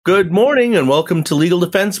Good morning and welcome to Legal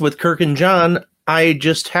Defense with Kirk and John. I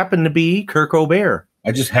just happen to be Kirk O'Bear.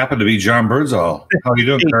 I just happen to be John Birdsall. How you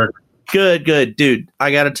doing, Kirk? Good. Dude,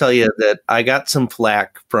 I got to tell you that I got some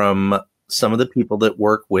flack from some of the people that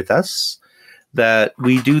work with us that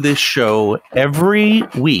we do this show every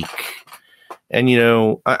week. And, you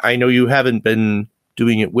know, I know you haven't been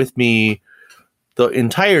doing it with me the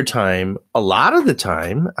entire time. A lot of the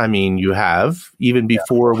time, I mean, you have, even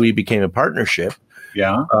before we became a partnership.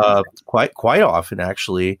 Yeah. Quite often,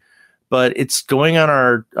 actually. But it's going on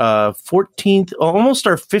our 14th, almost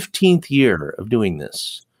our 15th year of doing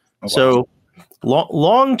this. Oh, wow. So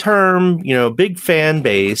long term, you know, big fan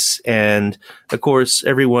base. And of course,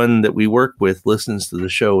 everyone that we work with listens to the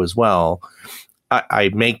show as well.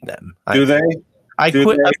 I make them. Do they?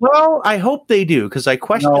 Well, I hope they do, because I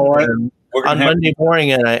question them on Monday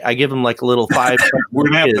morning and I give them like a little 5. We're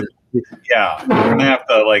going to have to. Yeah, we're going to have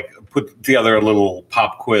to like put together a little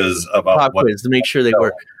pop quiz about to make sure they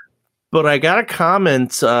work. But I got a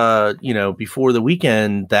comment, before the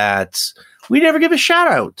weekend that we never give a shout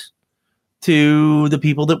out to the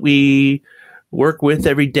people that we work with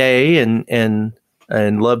every day and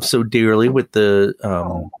love so dearly with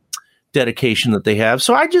the dedication that they have.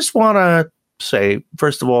 So I just want to say,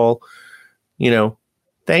 first of all,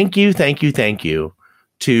 thank you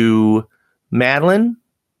to Madeline,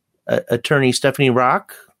 attorney Stephanie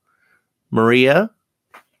Rock, Maria,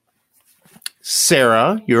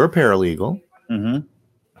 Sarah, you're a paralegal,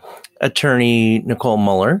 attorney Nicole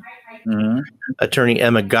Muller, attorney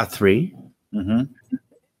Emma Guthrie,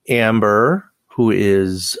 Amber, who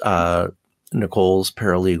is Nicole's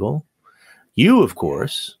paralegal, you, of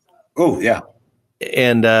course. Oh, yeah.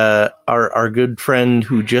 And our good friend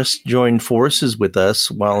who just joined forces with us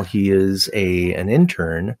while he is an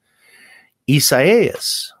intern,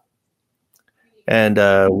 Isaias. And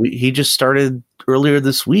he just started earlier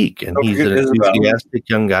this week, and he's an enthusiastic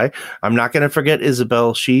young guy. I'm not going to forget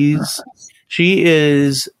Isabel. She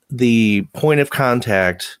is the point of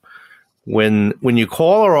contact when you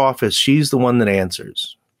call our office. She's the one that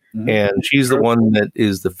answers, and she's the one that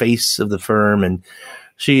is the face of the firm, and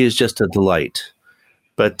she is just a delight.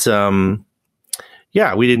 But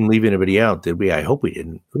we didn't leave anybody out, did we? I hope we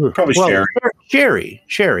didn't. Probably Sherry.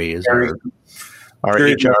 Sherry is our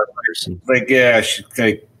HR person. She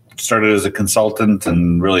started as a consultant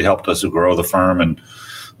and really helped us to grow the firm. And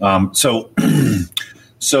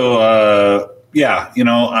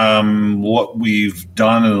what we've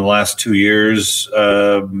done in the last 2 years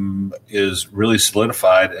is really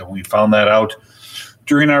solidified. And we found that out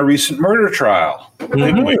during our recent murder trial.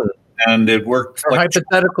 And it worked. Our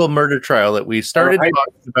hypothetical murder trial that we started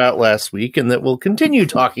talking about last week and that we'll continue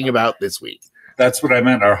talking about this week. That's what I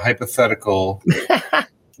meant, our hypothetical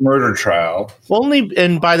murder trial.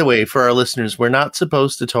 And by the way, for our listeners, we're not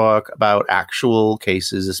supposed to talk about actual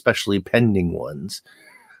cases, especially pending ones.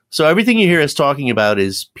 So everything you hear us talking about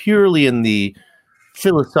is purely in the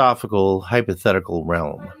philosophical, hypothetical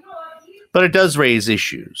realm. But it does raise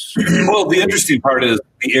issues. Well, the interesting part is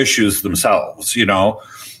the issues themselves,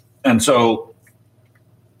 And so,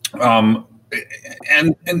 and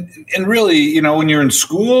really, when you're in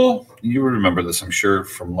school, you remember this, I'm sure,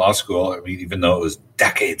 from law school. I mean, even though it was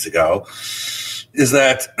decades ago, is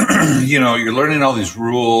that, you're learning all these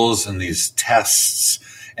rules and these tests.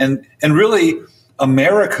 And really,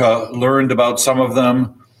 America learned about some of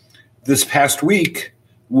them this past week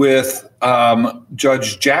with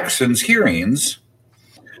Judge Jackson's hearings,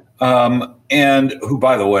 and who,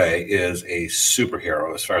 by the way, is a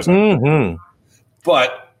superhero as far as I'm concerned.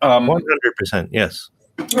 But 100%, yes.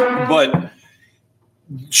 But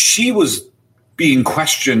she was being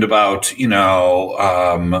questioned about,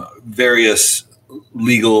 various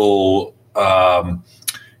legal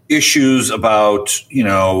issues about,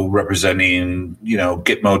 representing,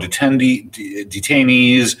 Gitmo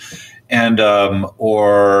detainees, and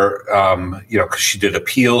because she did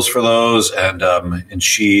appeals for those, and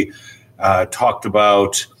she talked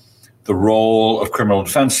about the role of criminal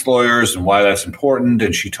defense lawyers and why that's important.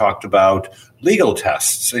 And she talked about legal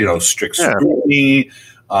tests, strict scrutiny,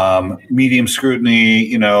 medium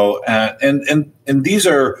scrutiny, and these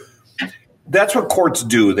are, that's what courts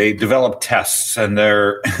do. They develop tests, and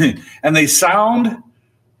and they sound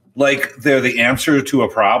like they're the answer to a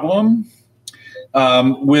problem.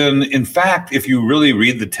 When in fact, if you really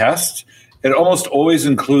read the test, it almost always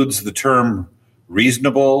includes the term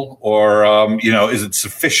reasonable, or, is it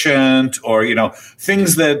sufficient, or,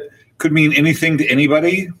 things that could mean anything to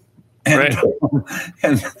anybody. And, right.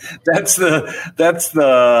 And that's the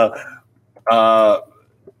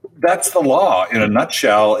law in a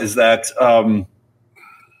nutshell, is that,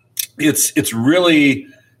 it's really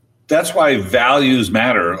that's why values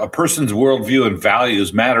matter. A person's worldview and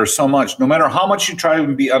values matter so much. No matter how much you try to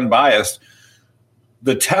be unbiased,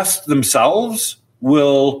 the tests themselves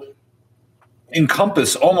will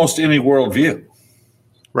encompass almost any worldview.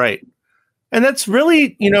 Right. And that's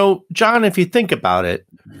really, John, if you think about it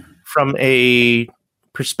from a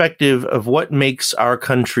perspective of what makes our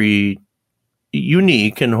country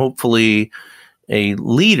unique and hopefully a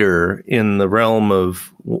leader in the realm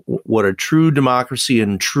of what a true democracy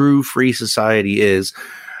and true free society is.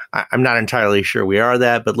 I'm not entirely sure we are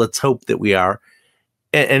that, but let's hope that we are.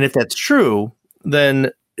 And if that's true,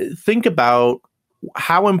 then think about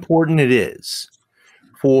how important it is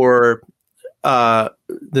for the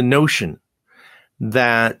notion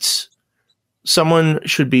that someone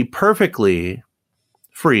should be perfectly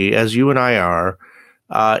free, as you and I are,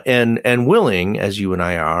 and willing, as you and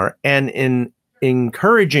I are, and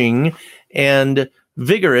encouraging and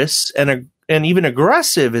vigorous and even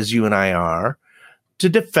aggressive, as you and I are, to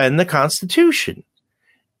defend the Constitution.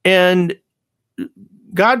 And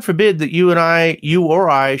God forbid that you or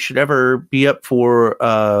I should ever be up for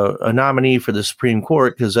a nominee for the Supreme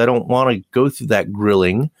Court, because I don't want to go through that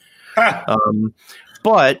grilling.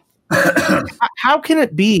 But how can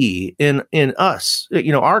it be in us,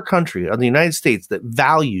 our country, the United States, that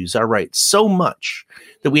values our rights so much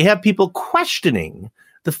that we have people questioning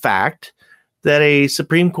the fact that a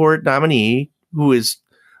Supreme Court nominee who is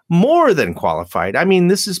more than qualified? I mean,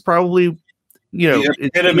 this is probably,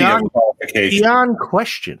 beyond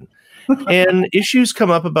question. And issues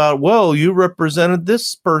come up about, well, you represented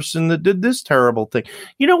this person that did this terrible thing.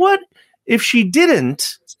 You know what? If she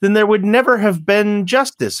didn't, then there would never have been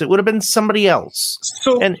justice. It would have been somebody else.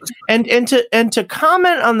 So, and to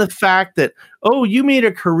comment on the fact that, oh, you made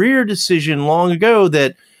a career decision long ago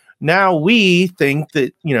that now we think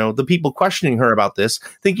that, the people questioning her about this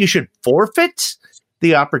think you should forfeit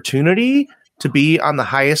the opportunity to be on the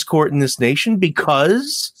highest court in this nation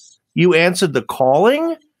because you answered the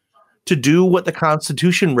calling to do what the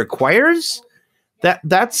Constitution requires.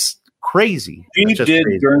 That's crazy.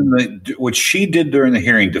 What she did during the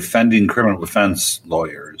hearing, defending criminal defense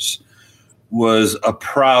lawyers, was a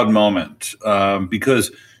proud moment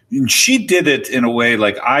because she did it in a way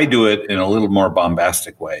like I do it in a little more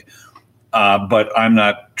bombastic way. But I'm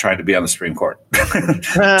not trying to be on the Supreme Court.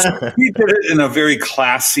 So she did it in a very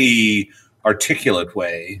classy, articulate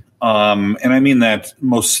way, and I mean that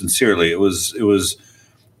most sincerely. It was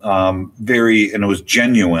very, and it was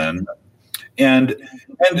genuine. And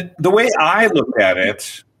the way I look at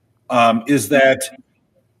it is that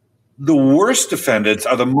the worst defendants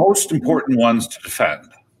are the most important ones to defend,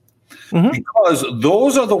 because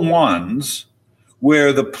those are the ones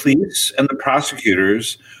where the police and the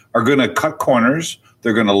prosecutors are going to cut corners,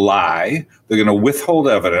 they're going to lie, they're going to withhold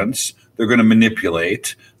evidence, they're going to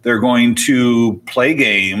manipulate, they're going to play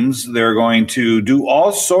games, they're going to do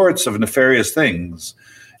all sorts of nefarious things.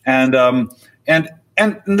 And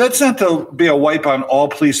that's not to be a wipe on all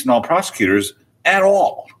police and all prosecutors at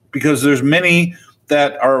all, because there's many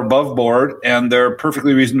that are above board and they're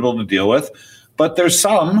perfectly reasonable to deal with. But there's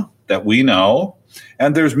some that we know,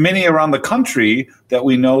 and there's many around the country that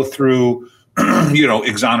we know through,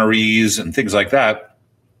 exonerees and things like that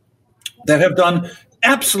have done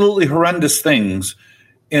absolutely horrendous things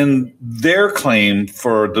in their claim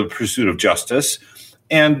for the pursuit of justice.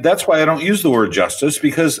 And that's why I don't use the word justice,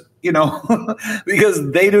 because,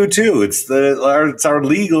 because they do too. It's our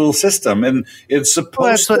legal system, and it's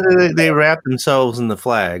supposed to. They wrap themselves in the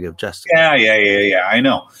flag of justice. Yeah. I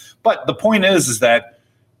know. But the point is that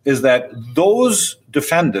those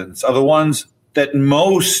defendants are the ones that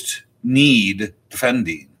most need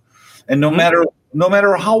defending. And no matter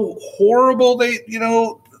how horrible they,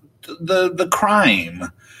 the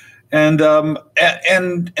crime, and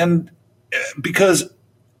because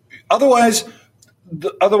otherwise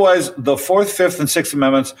the Fourth, Fifth, and Sixth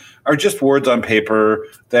Amendments are just words on paper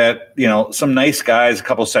that some nice guys a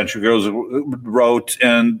couple centuries ago wrote,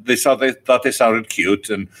 and they thought they sounded cute,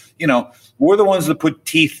 and we're the ones that put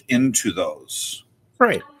teeth into those.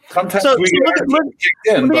 Right. Sometimes let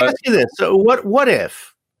me ask you this: so what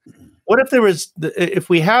if there was if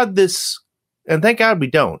we had this, and thank God we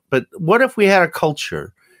don't, but what if we had a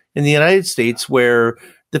culture in the United States where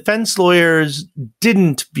defense lawyers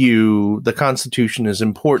didn't view the Constitution as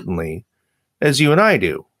importantly as you and I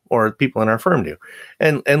do, or people in our firm do,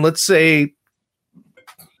 and let's say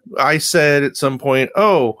I said at some point,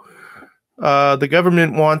 the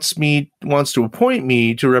government wants to appoint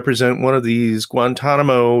me to represent one of these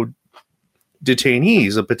Guantanamo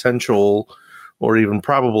detainees, a potential or even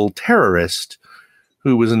probable terrorist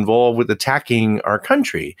who was involved with attacking our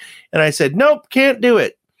country. And I said, nope, can't do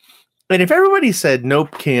it. And if everybody said,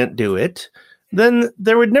 nope, can't do it, then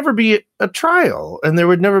there would never be a trial, and there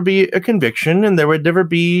would never be a conviction, and there would never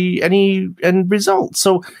be any end result.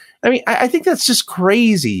 So, I mean, I think that's just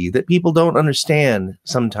crazy that people don't understand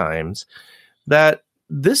sometimes that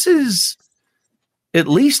this is at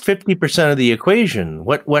least 50% of the equation.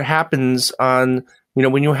 What happens on,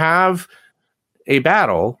 when you have a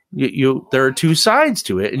battle, there are two sides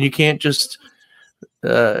to it, and you can't just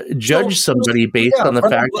judge somebody based on the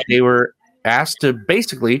fact that they were asked to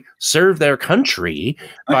basically serve their country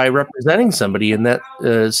by representing somebody in that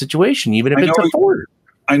situation, even if it's a foreigner.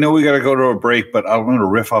 I know we got to go to a break, but I'm going to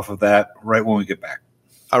riff off of that right when we get back.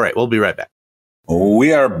 All right, we'll be right back.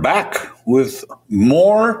 We are back with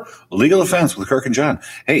more Legal Defense with Kirk and John.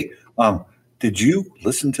 Hey, did you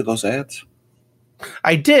listen to those ads?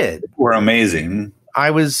 I did. They were amazing. I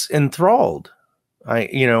was enthralled.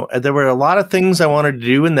 There were a lot of things I wanted to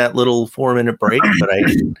do in that little 4-minute break, but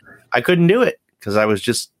I couldn't do it because I was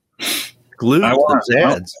just glued to those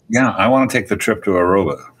ads. I want to take the trip to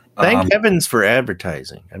Aruba. Thank heavens for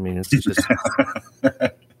advertising. I mean, it's just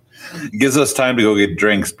it gives us time to go get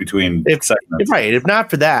drinks between segments. Right. If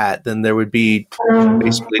not for that, then there would be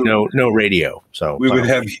basically no radio. So we would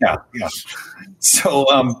have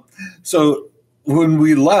So when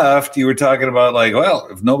we left, you were talking about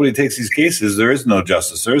if nobody takes these cases, there is no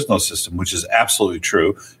justice, there is no system, which is absolutely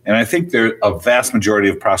true. And I think a vast majority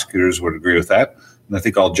of prosecutors would agree with that. And I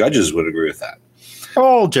think all judges would agree with that.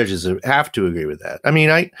 All judges have to agree with that. I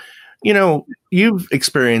mean, you've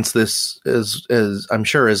experienced this as I'm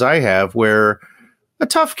sure as I have, where a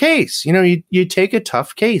tough case, you take a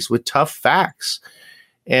tough case with tough facts,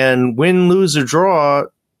 and win, lose, or draw,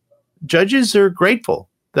 judges are grateful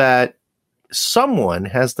that someone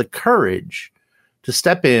has the courage to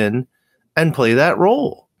step in and play that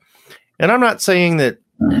role. And I'm not saying that,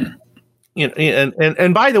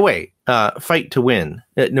 and by the way, fight to win,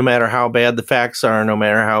 no matter how bad the facts are, no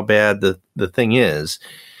matter how bad the thing is,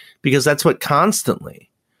 because that's what constantly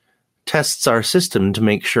tests our system to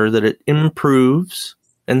make sure that it improves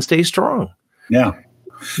and stays strong. Yeah.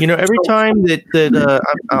 Every time that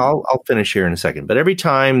I'll finish here in a second, but every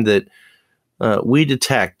time that we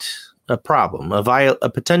detect a problem, a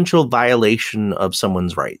potential violation of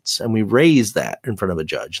someone's rights, and we raise that in front of a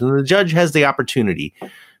judge, and the judge has the opportunity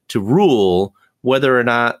to rule whether or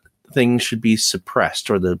not things should be suppressed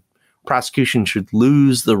or the prosecution should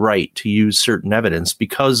lose the right to use certain evidence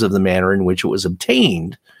because of the manner in which it was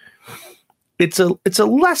obtained. It's a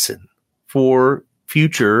lesson for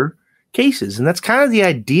future cases. And that's kind of the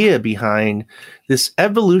idea behind this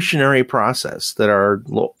evolutionary process that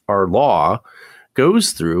our law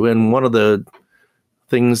goes through. And one of the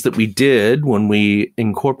things that we did when we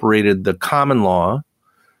incorporated the common law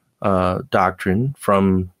doctrine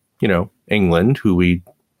from, England, who we,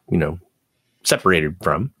 separated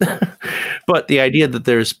from, but the idea that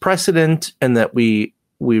there's precedent and that we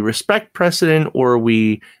respect precedent, or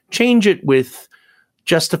we change it with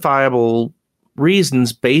justifiable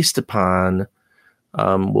reasons based upon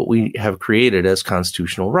what we have created as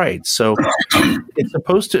constitutional rights. So it's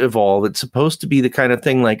supposed to evolve. It's supposed to be the kind of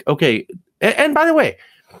thing like, okay, and by the way,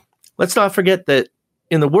 let's not forget that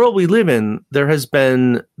in the world we live in, there has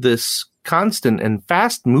been this constant and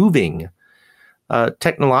fast moving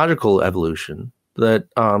technological evolution that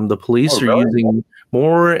the police are using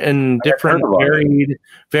more and different,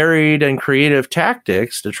 varied and creative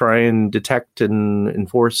tactics to try and detect and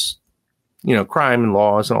enforce, crime and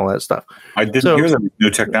laws and all that stuff. I didn't hear the new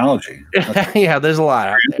technology. Yeah, there's a lot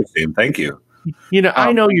out there. Thank you.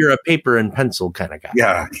 I know you're a paper and pencil kind of guy.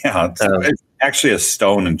 Yeah. It's actually a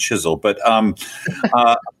stone and chisel, but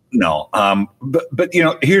no. But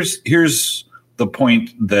here's the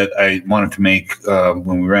point that I wanted to make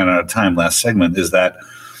when we ran out of time last segment is that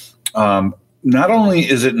not only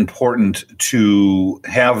is it important to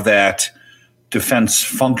have that defense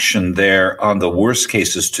function there on the worst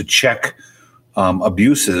cases to check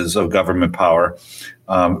abuses of government power,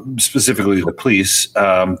 specifically the police,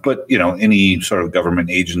 but any sort of government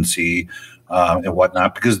agency and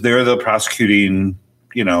whatnot, because they're the prosecuting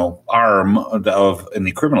arm of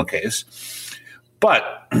any criminal case.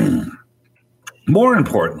 But more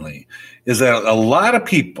importantly, is that a lot of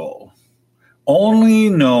people only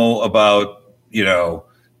know about,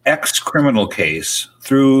 X criminal case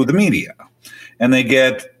through the media. And they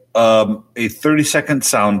get a 30-second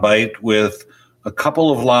soundbite with a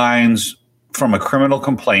couple of lines from a criminal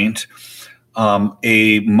complaint,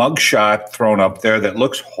 a mugshot thrown up there that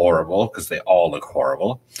looks horrible, because they all look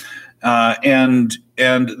horrible. And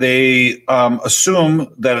they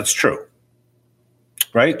assume that it's true.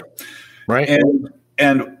 Right. Right.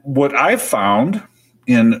 And what I've found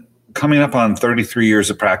in coming up on 33 years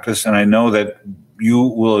of practice, and I know that you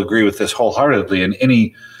will agree with this wholeheartedly, and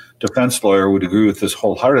any defense lawyer would agree with this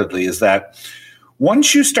wholeheartedly, is that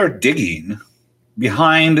once you start digging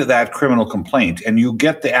behind that criminal complaint and you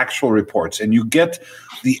get the actual reports and you get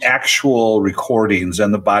the actual recordings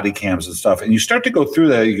and the body cams and stuff, and you start to go through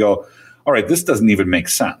that, you go, all right, this doesn't even make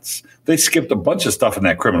sense. They skipped a bunch of stuff in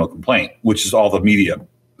that criminal complaint, which is all the media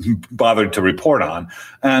bothered to report on.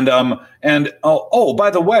 And by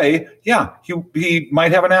the way, yeah, he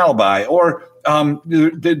might have an alibi, or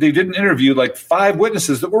they didn't interview like 5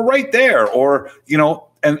 witnesses that were right there, or,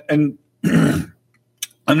 and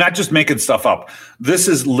I'm not just making stuff up. This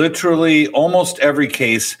is literally almost every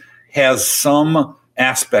case has some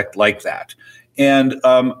aspect like that. And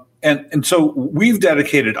so we've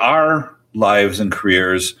dedicated our lives and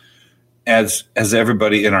careers, as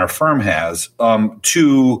everybody in our firm has,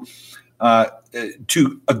 to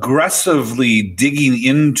aggressively digging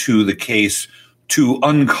into the case to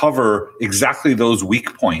uncover exactly those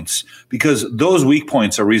weak points, because those weak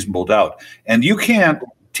points are reasonable doubt. And you can't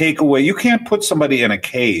put somebody in a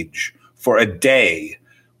cage for a day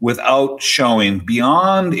without showing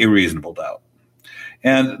beyond a reasonable doubt.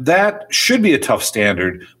 And that should be a tough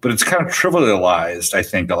standard, but it's kind of trivialized, I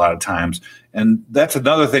think, a lot of times. And that's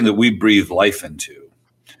another thing that we breathe life into.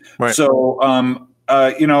 Right. So, I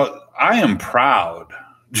am proud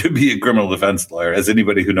to be a criminal defense lawyer, as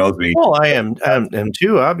anybody who knows me. Well, I am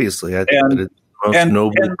too, obviously. I think that it's the most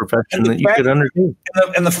noble profession that you could undertake.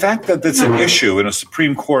 And the fact that it's an issue in a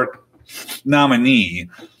Supreme Court nominee,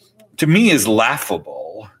 to me, is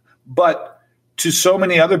laughable. But to so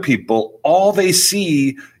many other people, all they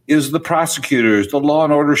see is the prosecutors, the Law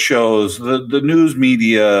and Order shows, the news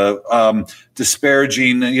media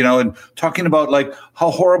disparaging, and talking about like how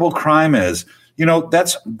horrible crime is.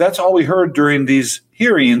 That's all we heard during these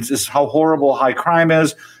hearings, is how horrible high crime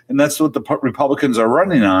is, and that's what the Republicans are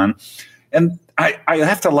running on. And I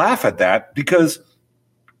have to laugh at that, because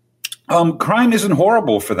crime isn't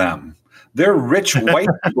horrible for them. They're rich white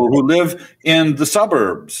people who live in the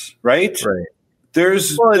suburbs, right? Right.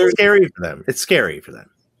 It's scary for them. It's scary for them.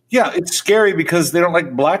 Yeah, it's scary because they don't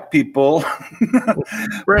like black people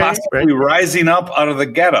possibly rising up out of the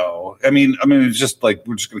ghetto. I mean, it's just like,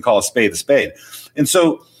 we're just going to call a spade a spade. And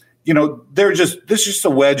so, this is just a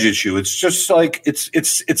wedge issue. It's just like, it's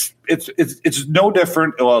no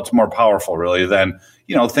different. Well, it's more powerful really than,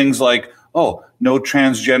 things like, no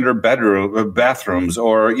transgender bathrooms,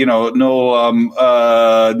 or, no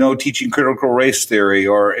teaching critical race theory,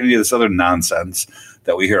 or any of this other nonsense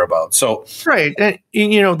that we hear about. So, right. And,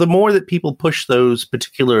 the more that people push those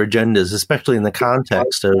particular agendas, especially in the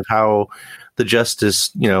context of how the justice,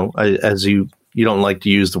 as you don't like to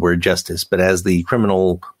use the word justice, but as the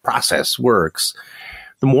criminal process works,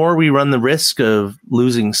 the more we run the risk of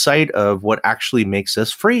losing sight of what actually makes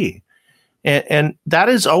us free. And that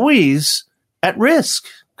is always at risk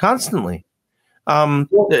constantly. Kirk,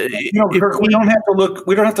 we don't have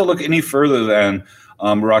to look any further than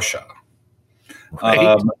Russia.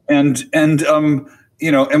 Right. And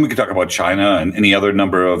we could talk about China and any other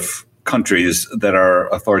number of countries that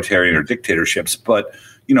are authoritarian or dictatorships, but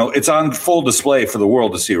it's on full display for the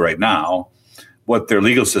world to see right now what their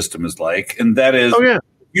legal system is like. And that is, if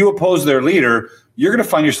you oppose their leader, you're going to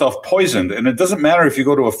find yourself poisoned. And it doesn't matter if you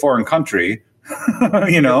go to a foreign country,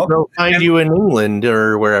 They'll find you in England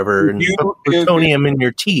or wherever and put plutonium in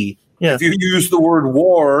your tea. Yeah. If you use the word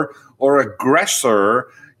war or aggressor,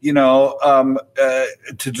 to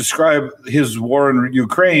describe his war in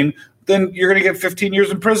Ukraine, then you're going to get 15 years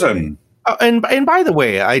in prison. And by the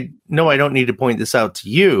way, I know I don't need to point this out to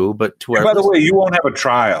you, but to our by the way, you won't have a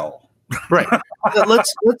trial. Right.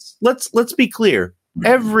 Let's be clear.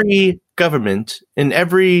 Every government in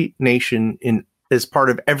every nation as part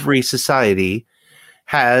of every society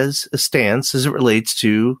has a stance as it relates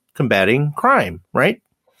to combating crime, right?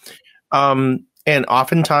 And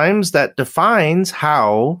oftentimes that defines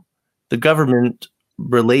how the government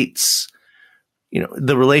relates,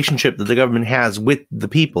 the relationship that the government has with the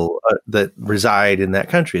people that reside in that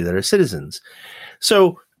country, that are citizens.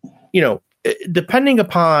 So, depending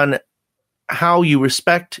upon how you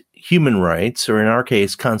respect human rights, or in our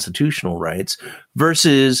case, constitutional rights,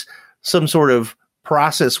 versus some sort of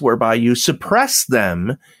process whereby you suppress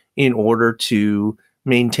them in order to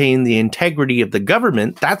maintain the integrity of the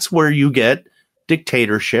government, that's where you get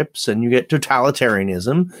dictatorships and you get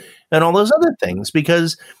totalitarianism and all those other things,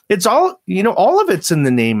 because it's all of it's in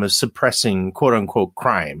the name of suppressing quote unquote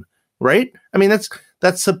crime, right? I mean,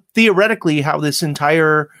 that's theoretically how this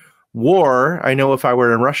entire war, I know if I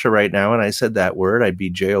were in Russia right now and I said that word, I'd be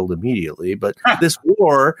jailed immediately. But this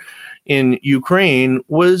war, in Ukraine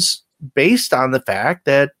was based on the fact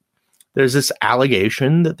that there's this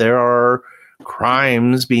allegation that there are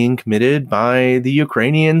crimes being committed by the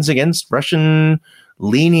Ukrainians against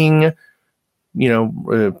Russian-leaning,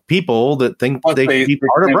 people that think they should be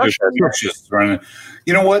part of Russia.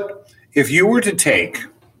 You know what? If you were to take,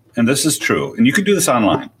 and this is true, and you can do this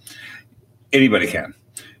online, anybody can,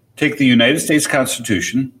 take the United States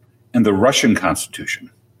Constitution and the Russian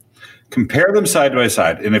Constitution, compare them side by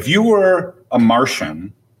side, and if you were a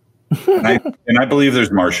Martian, and I believe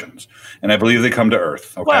there's Martians, and I believe they come to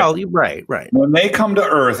Earth. Okay? Well, right. When they come to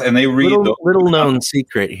Earth and they read little known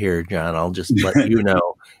secret here, John. I'll just let you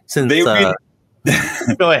know. Since they read,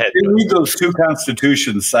 go ahead. They read those two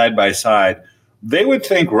constitutions side by side. They would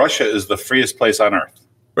think Russia is the freest place on Earth.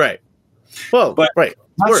 Right. Well, but right.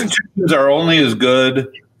 Constitutions are only as good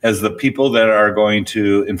as the people that are going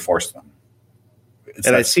to enforce them.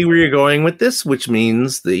 I see where you're going with this, which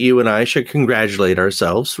means that you and I should congratulate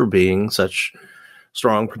ourselves for being such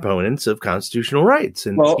strong proponents of constitutional rights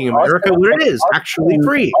and making America where it is, actually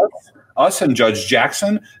free. Us and Judge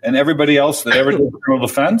Jackson and everybody else that ever did criminal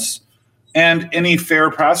defense, and any fair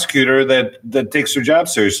prosecutor that takes their job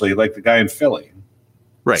seriously, like the guy in Philly.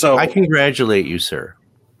 Right. So I congratulate you, sir.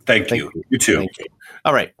 Thank you. You too. Thank you.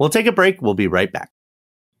 All right. We'll take a break. We'll be right back.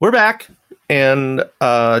 We're back. And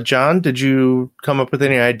John, did you come up with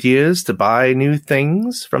any ideas to buy new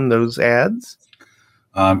things from those ads?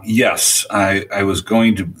 Yes, I was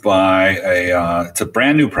going to buy it's a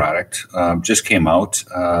brand new product, just came out.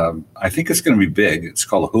 I think it's going to be big. It's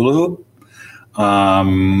called a hula hoop.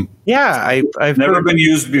 I've never been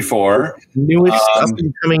used before. Newest up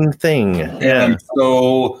and coming thing. Yeah. And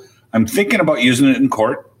so I'm thinking about using it in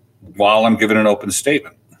court while I'm giving an open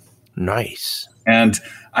statement. Nice. And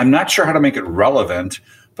I'm not sure how to make it relevant,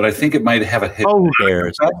 but I think it might have a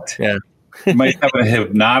hypnotic effect. Yeah. It might have a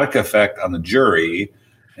hypnotic effect on the jury,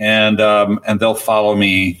 and they'll follow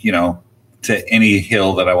me, to any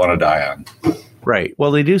hill that I want to die on. Right. Well,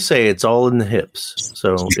 they do say it's all in the hips.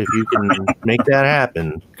 So if you can make that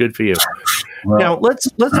happen, good for you. Well, now let's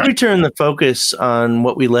return the focus on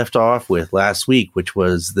what we left off with last week, which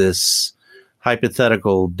was this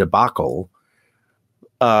hypothetical debacle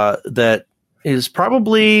that is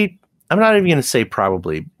probably, I'm not even going to say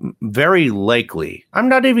probably, very likely. I'm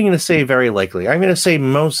not even going to say very likely. I'm going to say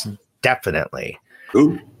most definitely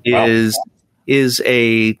is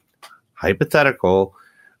a hypothetical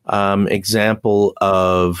example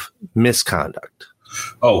of misconduct.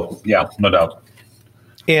 Oh, yeah, no doubt.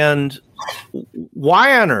 And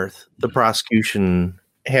why on earth the prosecution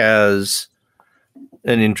has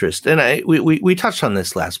an interest, and we touched on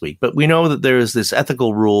this last week, but we know that there is this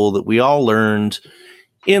ethical rule that we all learned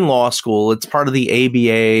in law school. It's part of the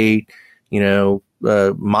ABA,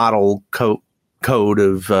 model code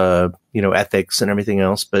of ethics and everything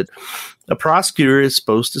else. But a prosecutor is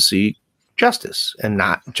supposed to seek justice and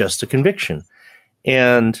not just a conviction.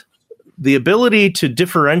 And the ability to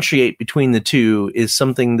differentiate between the two is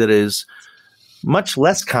something that is much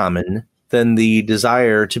less common than the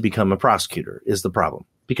desire to become a prosecutor is the problem.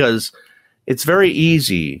 Because it's very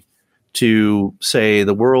easy to say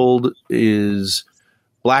the world is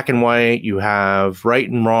black and white, you have right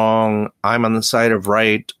and wrong, I'm on the side of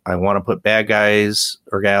right, I want to put bad guys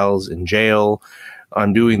or gals in jail,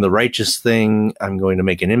 I'm doing the righteous thing, I'm going to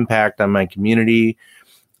make an impact on my community.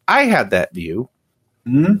 I had that view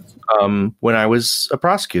when I was a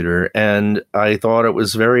prosecutor, and I thought it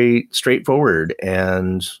was very straightforward.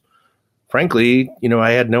 And frankly,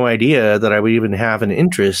 I had no idea that I would even have an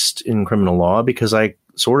interest in criminal law, because I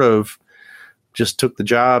sort of just took the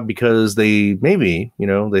job because they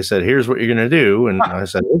said, here's what you're going to do. And I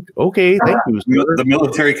said, okay, thank you. The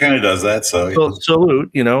military kind of does that. So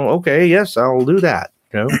salute, okay, yes, I'll do that,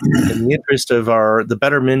 in the interest of the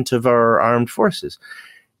betterment of our armed forces.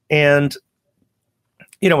 And,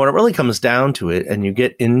 when it really comes down to it and you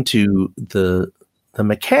get into the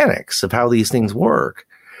mechanics of how these things work,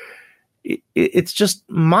 it's just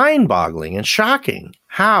mind-boggling and shocking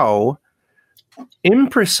how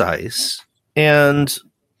imprecise and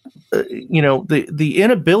the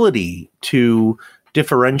inability to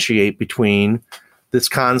differentiate between this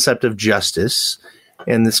concept of justice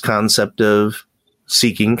and this concept of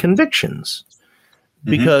seeking convictions,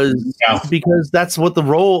 because that's what the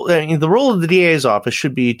role of the DA's office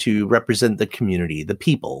should be, to represent the community, the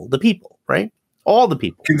people, right? All the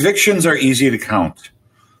people. Convictions are easy to count.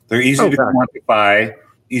 They're easy to quantify,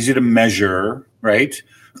 easy to measure, right?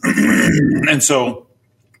 And so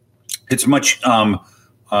it's much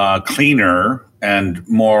cleaner and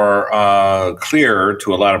more clear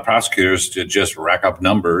to a lot of prosecutors to just rack up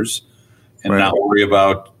numbers and not worry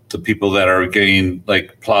about the people that are getting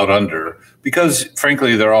like plowed under, because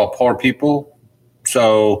frankly, they're all poor people.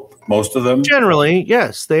 So most of them, generally,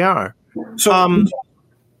 yes, they are. So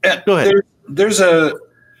go ahead. There's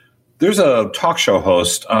a talk show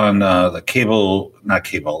host on the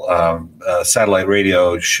satellite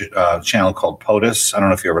radio channel called POTUS. I don't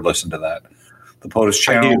know if you ever listened to that. The POTUS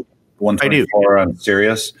channel, 124 on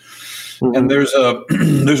Sirius. Mm-hmm. And there's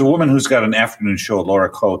a woman who's got an afternoon show, Laura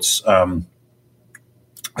Coates.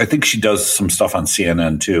 I think she does some stuff on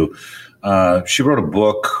CNN too. She wrote a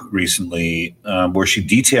book recently where she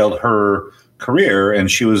detailed her career,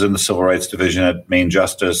 and she was in the civil rights division at Maine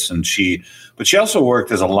Justice, but she also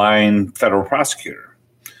worked as a line federal prosecutor.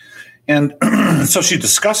 And so she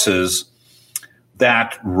discusses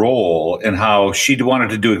that role and how she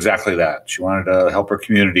wanted to do exactly that. She wanted to help her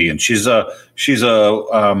community, and she's a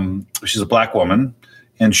Black woman,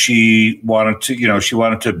 and she wanted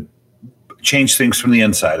to change things from the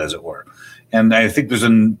inside, as it were. And I think there's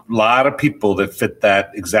a lot of people that fit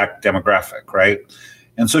that exact demographic, right?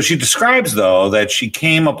 And so she describes, though, that she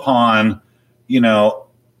came upon, a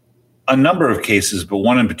number of cases, but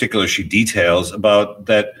one in particular she details about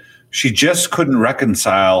that she just couldn't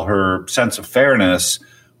reconcile her sense of fairness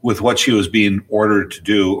with what she was being ordered to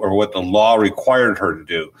do or what the law required her to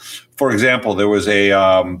do. For example, there was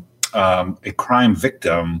a crime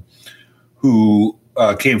victim who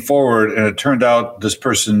came forward, and it turned out this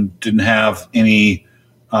person didn't have any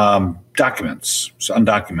documents, so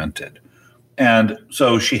undocumented. And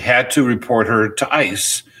so she had to report her to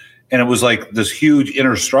ICE. And it was like this huge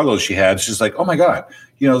inner struggle she had. She's like, oh, my God,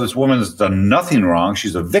 this woman has done nothing wrong.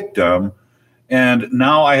 She's a victim. And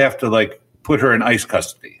now I have to, put her in ICE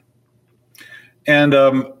custody. And,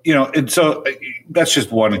 and so that's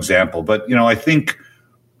just one example. But, I think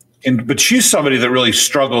but she's somebody that really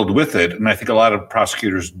struggled with it. And I think a lot of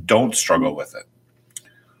prosecutors don't struggle with it.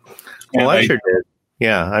 Well, I sure did.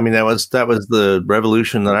 Yeah, I mean, that was the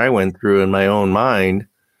revolution that I went through in my own mind.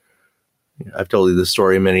 I've told you this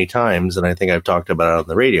story many times, and I think I've talked about it on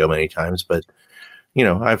the radio many times. But,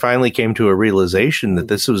 I finally came to a realization that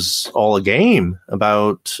this was all a game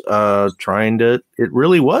about it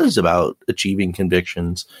really was about achieving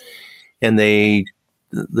convictions. And the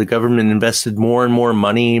government invested more and more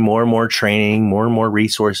money, more and more training, more and more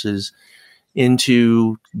resources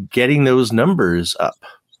into getting those numbers up.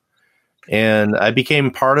 And I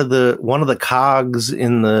became part of one of the cogs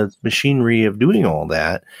in the machinery of doing all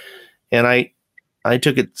that. And I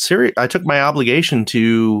took it serious. I took my obligation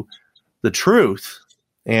to the truth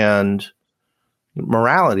and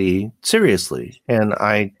morality seriously. And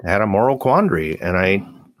I had a moral quandary, and I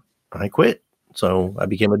quit. So I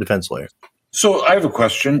became a defense lawyer. So I have a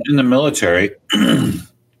question. In the military, and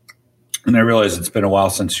I realize it's been a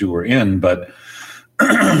while since you were in, but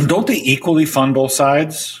don't they equally fund both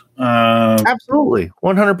sides? Absolutely,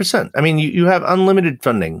 100%. I mean, you have unlimited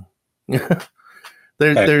funding. It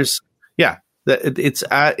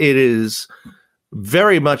is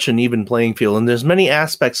very much an even playing field, and there's many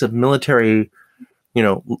aspects of military,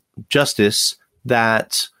 justice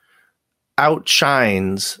that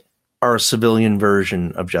outshines our civilian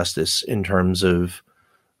version of justice in terms of,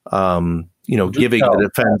 giving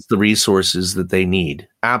the defense the resources that they need.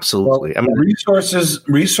 Absolutely. Well, I mean,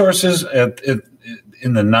 resources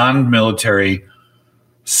in the non-military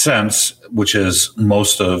sense, which is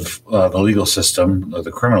most of the legal system, or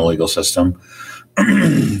the criminal legal system,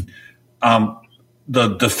 the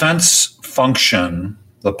defense function,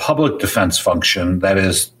 the public defense function, that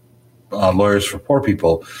is lawyers for poor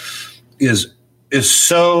people, is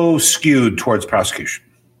so skewed towards prosecution.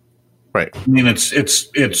 Right. I mean, it's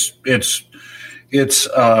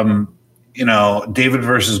David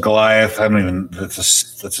versus Goliath. That's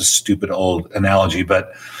a stupid old analogy,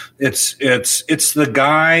 but it's the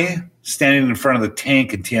guy standing in front of the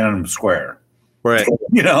tank in Tiananmen Square. Right.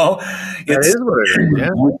 That is what it is. Yeah.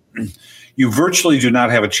 You virtually do not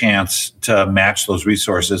have a chance to match those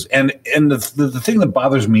resources. And the thing that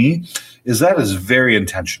bothers me is that is very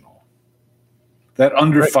intentional. That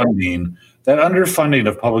underfunding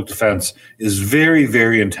of public defense is very,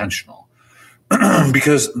 very intentional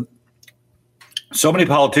because so many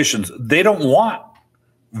politicians, they don't want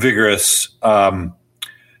vigorous. They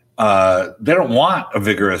don't want a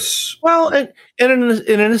vigorous. Well, and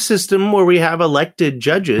in a system where we have elected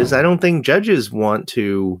judges, I don't think judges want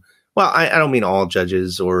to. Well, I don't mean all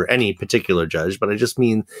judges or any particular judge, but I just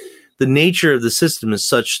mean the nature of the system is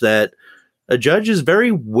such that a judge is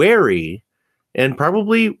very wary and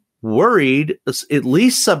probably worried, at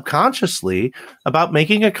least subconsciously, about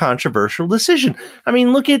making a controversial decision. I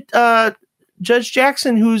mean, look at Judge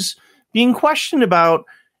Jackson, who's being questioned about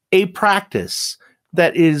a practice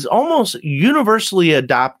that is almost universally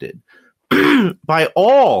adopted by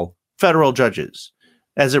all federal judges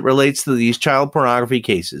as it relates to these child pornography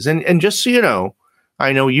cases. And just so you know,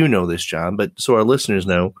 I know you know this, John, but so our listeners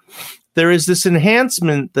know, there is this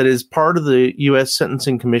enhancement that is part of the U.S.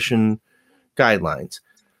 Sentencing Commission guidelines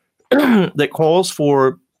that calls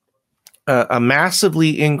for a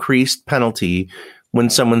massively increased penalty when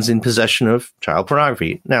someone's in possession of child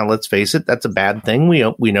pornography. Now, let's face it, that's a bad thing.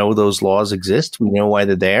 We know those laws exist. We know why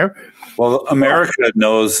they're there. Well, America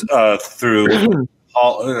knows through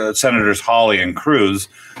Senators Hawley and Cruz,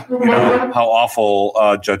 how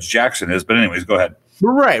awful Judge Jackson is. But anyways, go ahead.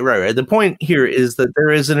 Right. The point here is that there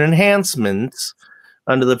is an enhancement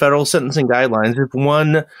under the federal sentencing guidelines if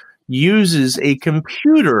one uses a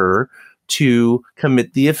computer to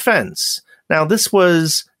commit the offense. Now, this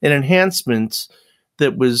was an enhancement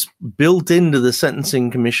that was built into the Sentencing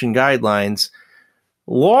Commission guidelines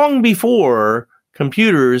long before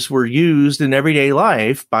computers were used in everyday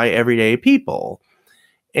life by everyday people.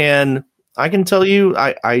 And I can tell you,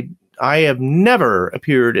 I have never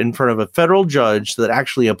appeared in front of a federal judge that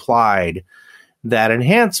actually applied that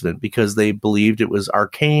enhancement because they believed it was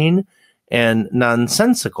arcane and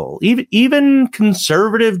nonsensical. Even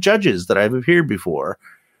conservative judges that I've appeared before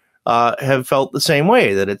have felt the same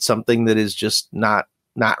way, that it's something that is just not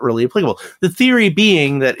really applicable. The theory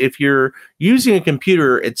being that if you're using a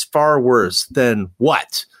computer, it's far worse than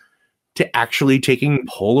what? To actually taking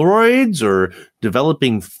Polaroids or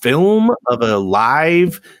developing film of a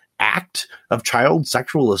live act of child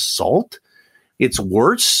sexual assault. It's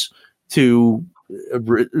worse to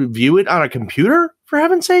view it on a computer, for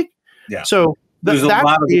heaven's sake. Yeah. So there's a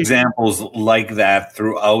lot of examples like that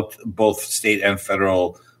throughout both state and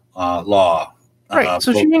federal law. Right.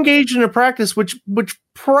 So she engaged in a practice which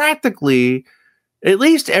practically at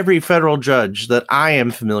least every federal judge that I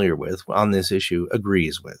am familiar with on this issue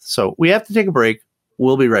agrees with. So we have to take a break.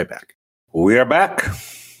 We'll be right back. We are back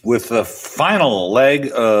with the final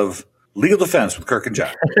leg of Legal Defense with Kirk and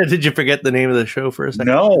John. Did you forget the name of the show for a second?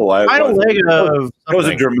 No, final leg of that was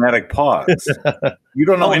a dramatic pause. You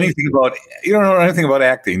don't know anything about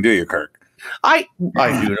acting, do you, Kirk? I do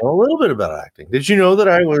know a little bit about acting. Did you know that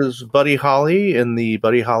I was Buddy Holly in the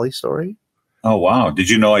Buddy Holly story? Oh wow! Did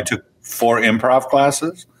you know I took 4 improv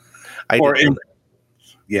classes?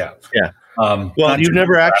 Yeah. Well, you've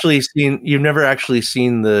never actually seen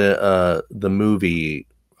the movie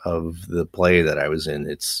of the play that I was in.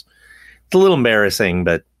 It's a little embarrassing,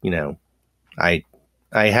 but I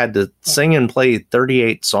had to sing and play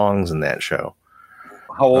 38 songs in that show.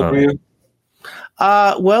 How old were you?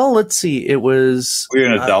 Well, let's see. It was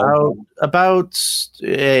an adult? About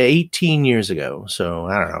 18 years ago. So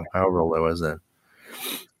I don't know, however old I was then.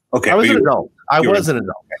 Okay, I was an adult. I was an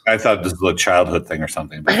adult. I thought this was a childhood thing or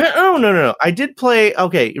something. Oh no! I did play.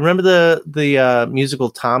 Okay, remember the musical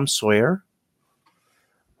Tom Sawyer?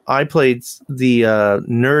 I played the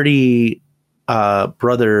nerdy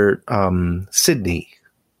brother Sidney,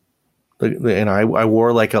 and I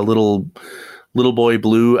wore like a little boy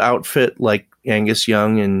blue outfit like Angus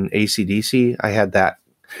Young in AC/DC. I had that,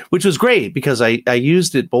 which was great because I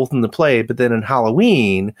used it both in the play, but then in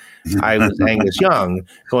Halloween, I was Angus Young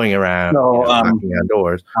going around knocking on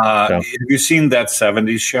doors. Have you seen that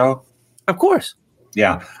 70s show? Of course.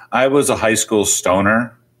 Yeah. I was a high school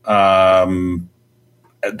stoner.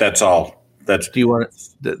 That's all. That's all you're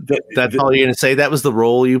going to say? That was the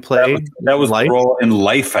role you played? That was the role in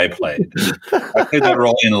life I played. I played that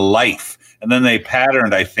role in life. And then they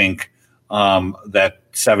patterned, I think, that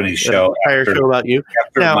 70s show. Entire show about you.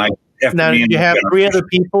 Now, did you have 3 other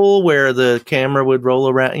people where the camera would roll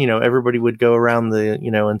around? Everybody would go around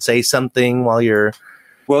and say something while you're.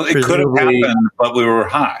 Well, it could have happened, but we were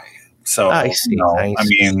high. So I see. I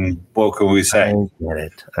mean, what can we say?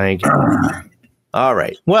 I get it. All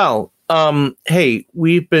right. Well, hey,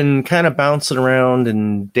 we've been kind of bouncing around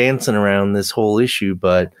and dancing around this whole issue,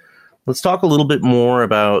 but let's talk a little bit more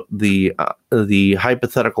about the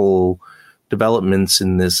hypothetical developments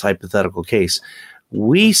in this hypothetical case.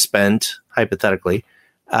 We spent, hypothetically,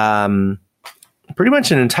 pretty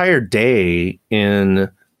much an entire day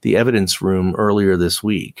in the evidence room earlier this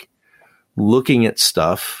week looking at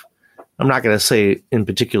stuff. I'm not going to say in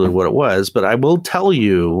particular what it was, but I will tell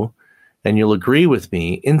you, and you'll agree with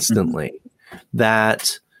me instantly,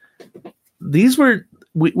 that these were,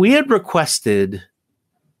 we had requested,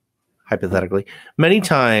 hypothetically, many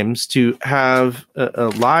times to have a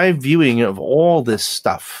live viewing of all this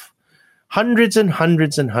stuff, hundreds and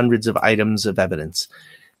hundreds and hundreds of items of evidence.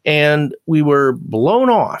 And we were blown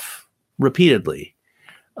off repeatedly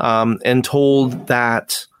and told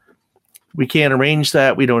that We can't arrange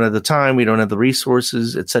that. We don't have the time. We don't have the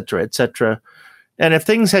resources, et cetera, et cetera. And if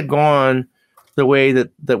things had gone the way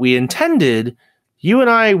that we intended, you and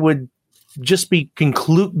I would just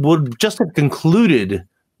have concluded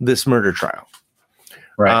this murder trial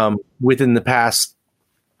within the past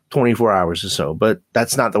 24 hours or so. But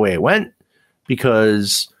that's not the way it went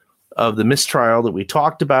because of the mistrial that we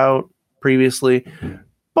talked about previously.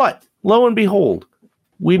 But lo and behold,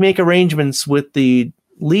 we make arrangements with the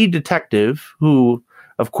lead detective, who,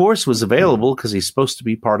 of course, was available because he's supposed to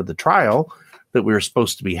be part of the trial that we're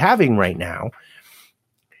supposed to be having right now.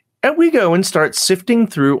 And we go and start sifting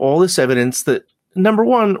through all this evidence that, number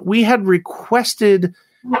one, we had requested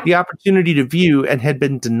the opportunity to view and had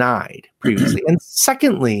been denied previously. And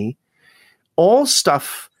secondly, all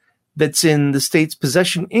stuff that's in the state's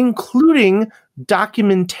possession, including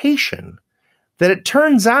documentation that it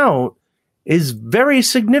turns out is very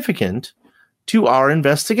significant to our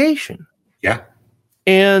investigation. Yeah.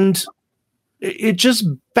 And it just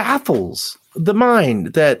baffles the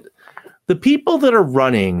mind that the people that are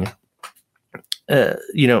running,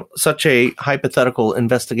 such a hypothetical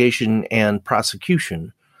investigation and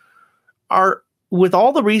prosecution are, with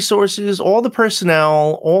all the resources, all the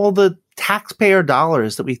personnel, all the taxpayer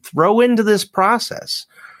dollars that we throw into this process,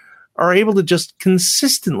 are able to just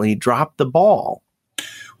consistently drop the ball.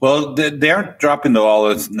 Well, they aren't dropping the ball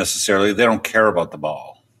necessarily. They don't care about the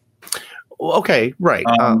ball. Okay, right.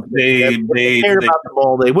 They cared about the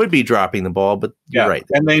ball. They would be dropping the ball, but you're right.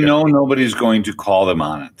 And they know nobody's going to call them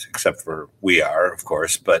on it, except for we are, of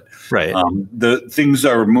course. But right. The things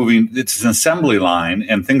are moving. It's an assembly line,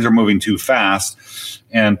 and things are moving too fast.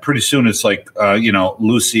 And pretty soon, it's like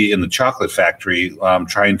Lucy in the chocolate factory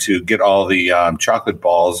trying to get all the chocolate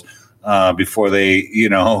balls before they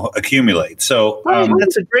accumulate. So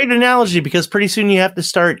that's a great analogy, because pretty soon you have to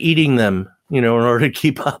start eating them, in order to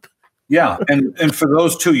keep up. Yeah, and for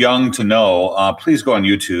those too young to know, please go on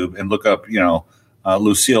YouTube and look up,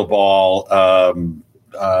 Lucille Ball.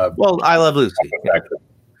 Well, I Love Lucy.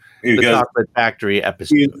 The Chocolate Factory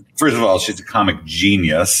episode. First of all, she's a comic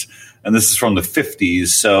genius, and this is from the 50s,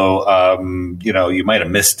 so you might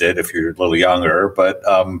have missed it if you're a little younger, but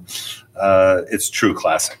it's true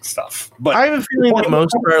classic stuff. But I have a feeling that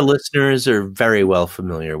most of our listeners are very well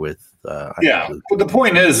familiar with. But the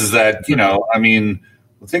point is that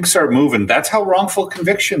when things start moving, that's how wrongful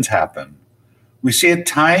convictions happen. We see it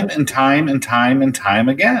time and time and time and time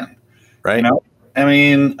again. Right.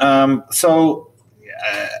 It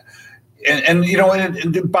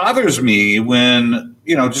bothers me when,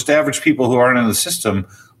 just average people who aren't in the system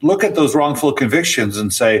look at those wrongful convictions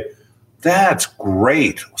and say, that's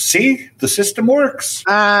great. See, the system works.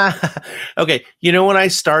 Okay. When I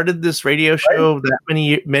started this radio show that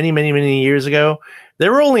many years ago,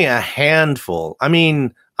 there were only a handful. I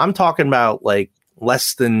mean, I'm talking about like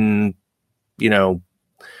less than, than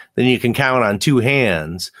you can count on two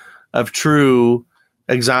hands of true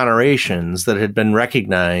exonerations that had been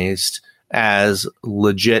recognized as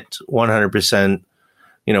legit 100%,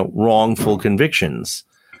 wrongful convictions.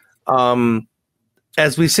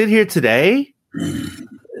 As we sit here today,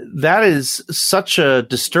 that is such a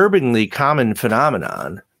disturbingly common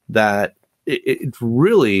phenomenon that it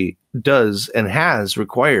really does and has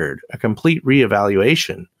required a complete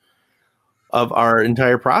reevaluation of our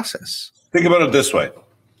entire process. Think about it this way.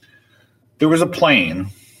 There was a plane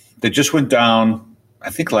that just went down, I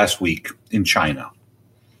think last week, in China.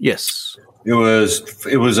 Yes. It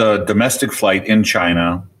was a domestic flight in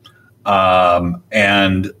China,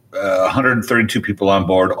 and 132 people on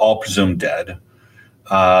board, all presumed dead,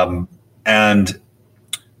 and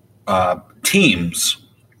teams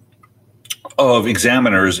of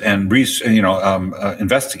examiners and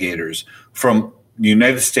investigators from the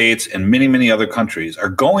United States and many, many other countries are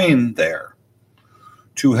going there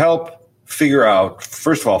to help figure out,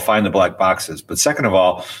 first of all, find the black boxes, but second of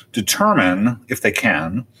all, determine, if they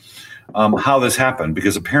can, how this happened,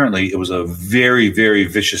 because apparently it was a very, very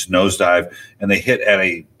vicious nosedive, and they hit at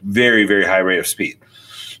a very, very high rate of speed.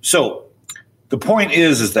 So the point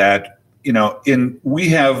is that, we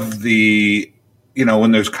have the,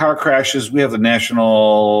 when there's car crashes, we have the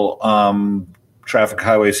National Traffic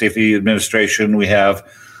Highway Safety Administration, we have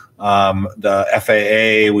the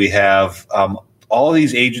FAA, we have all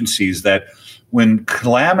these agencies that, when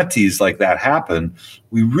calamities like that happen,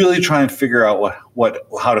 we really try and figure out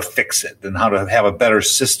how to fix it and how to have a better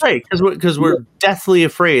system. Right, because we're deathly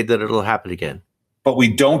afraid that it'll happen again. But we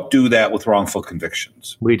don't do that with wrongful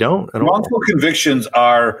convictions. We don't at all. Wrongful convictions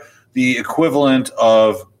are the equivalent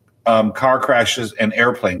of car crashes and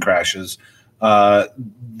airplane crashes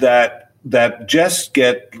that just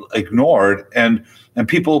get ignored, and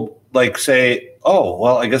people like say, oh,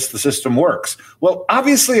 well, I guess the system works. Well,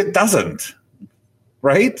 obviously it doesn't,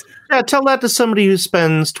 right? Yeah, tell that to somebody who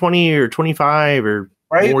spends 20 or 25 or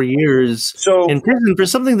more years in prison for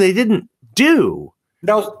something they didn't do.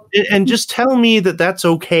 No, and just tell me that that's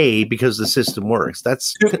okay because the system works.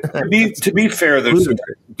 That's to be fair.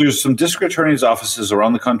 There's some district attorneys' offices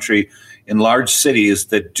around the country in large cities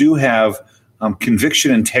that do have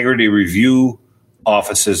conviction integrity review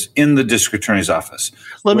offices in the district attorney's office.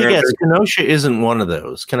 Let me guess, Kenosha isn't one of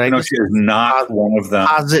those. Kenosha is not one of them.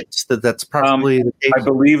 Posits that's probably the case. I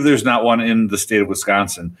believe there's not one in the state of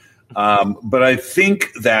Wisconsin. But I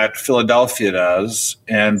think that Philadelphia does,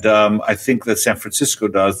 and I think that San Francisco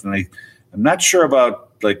does, and I'm not sure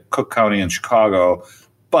about like Cook County and Chicago,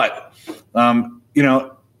 but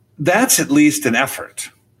that's at least an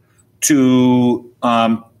effort to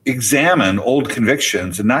examine old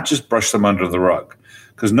convictions and not just brush them under the rug,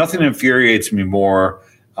 because nothing infuriates me more.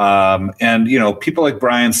 And people like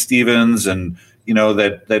Brian Stevens and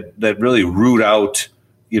that really root out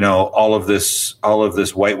all of this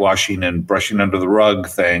whitewashing and brushing under the rug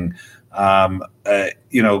thing. And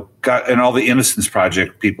all the Innocence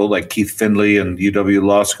Project people like Keith Findlay and UW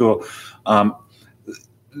Law School,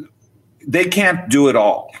 they can't do it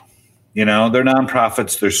all. They're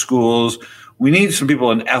nonprofits, they're schools. We need some people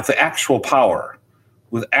with actual power,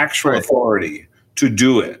 with actual authority to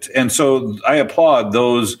do it. And so I applaud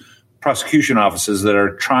those prosecution offices that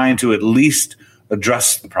are trying to at least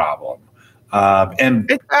address the problem. I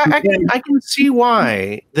can see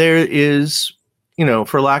why there is,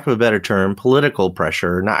 for lack of a better term, political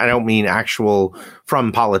pressure. I don't mean actual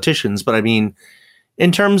from politicians, but I mean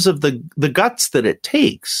in terms of the guts that it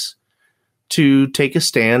takes to take a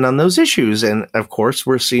stand on those issues. And of course,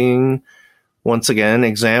 we're seeing once again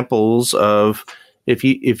examples of if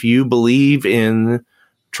you believe in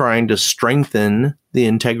trying to strengthen the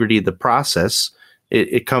integrity of the process,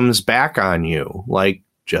 it comes back on you, like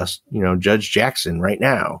just Judge Jackson right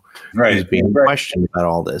now, is being questioned about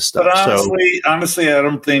all this stuff. But honestly, I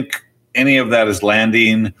don't think any of that is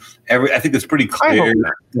landing. I think it's pretty clear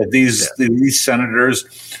that these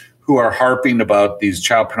senators who are harping about these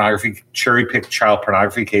cherry-picked child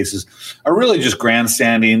pornography cases are really just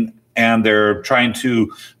grandstanding, and they're trying to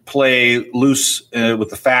play loose with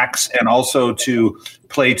the facts and also to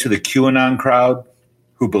play to the QAnon crowd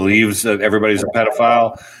who believes that everybody's a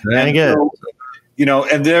pedophile.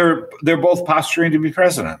 And they're both posturing to be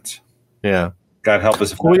president. Yeah. God help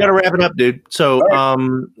us. We got to wrap it up, dude. So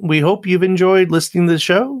we hope you've enjoyed listening to the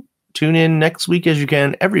show. Tune in next week as you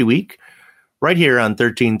can every week, right here on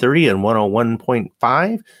 1330 and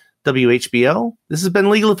 101.5 WHBL. This has been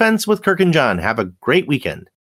Legal Defense with Kirk and John. Have a great weekend.